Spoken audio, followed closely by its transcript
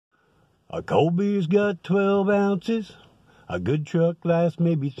A cold beer's got 12 ounces. A good truck lasts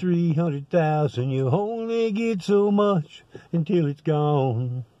maybe 300,000. You only get so much until it's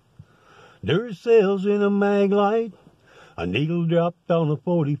gone. Duracells in a mag light. A needle dropped on a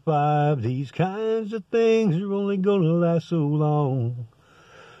 45. These kinds of things are only gonna last so long.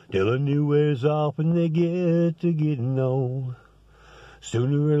 Till the new wears off and they get to getting old.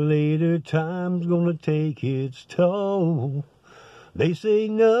 Sooner or later, time's gonna take its toll. They say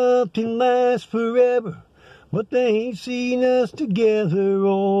nothing lasts forever, but they ain't seen us together.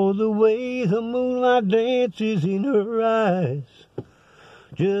 Oh, the way the moonlight dances in her eyes.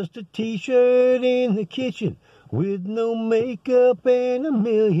 Just a t-shirt in the kitchen with no makeup and a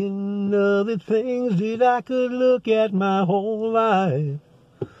million other things that I could look at my whole life.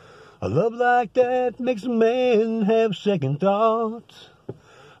 A love like that makes a man have second thoughts.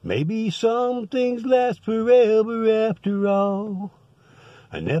 Maybe some things last forever after all.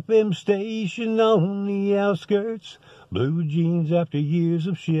 An FM station on the outskirts, blue jeans after years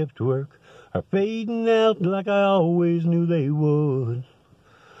of shift work, are fading out like I always knew they would.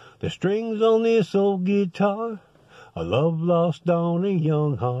 The strings on this old guitar, a love lost on a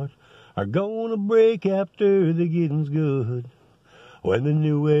young heart, are gonna break after the getting's good. When the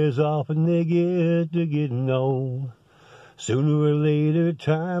new wears off and they get to getting old, sooner or later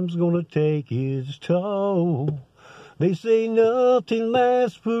time's gonna take its toll. They say nothing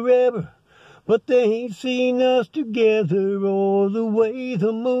lasts forever, but they ain't seen us together. Or the way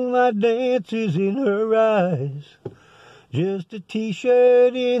the moonlight dances in her eyes. Just a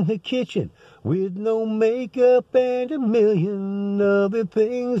t-shirt in the kitchen with no makeup and a million other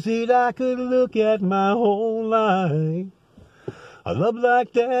things that I could look at my whole life. A love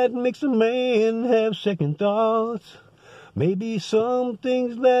like that makes a man have second thoughts. Maybe some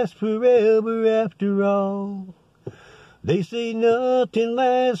things last forever after all. They say nothing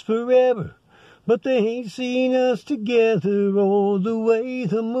lasts forever, but they ain't seen us together. Oh, the way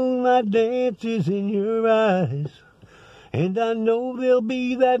the moonlight dances in your eyes. And I know there'll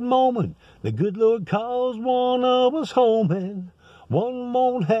be that moment the good Lord calls one of us home, and one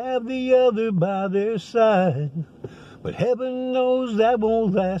won't have the other by their side. But heaven knows that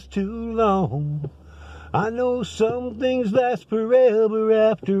won't last too long. I know some things last forever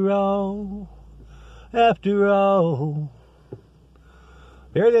after all. After all.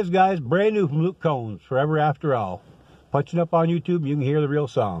 There it is, guys. Brand new from Luke Combs, Forever After All. Punching up on YouTube, you can hear the real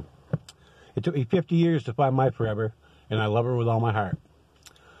song. It took me 50 years to find my forever, and I love her with all my heart.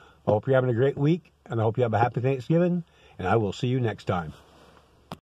 I hope you're having a great week, and I hope you have a happy Thanksgiving, and I will see you next time.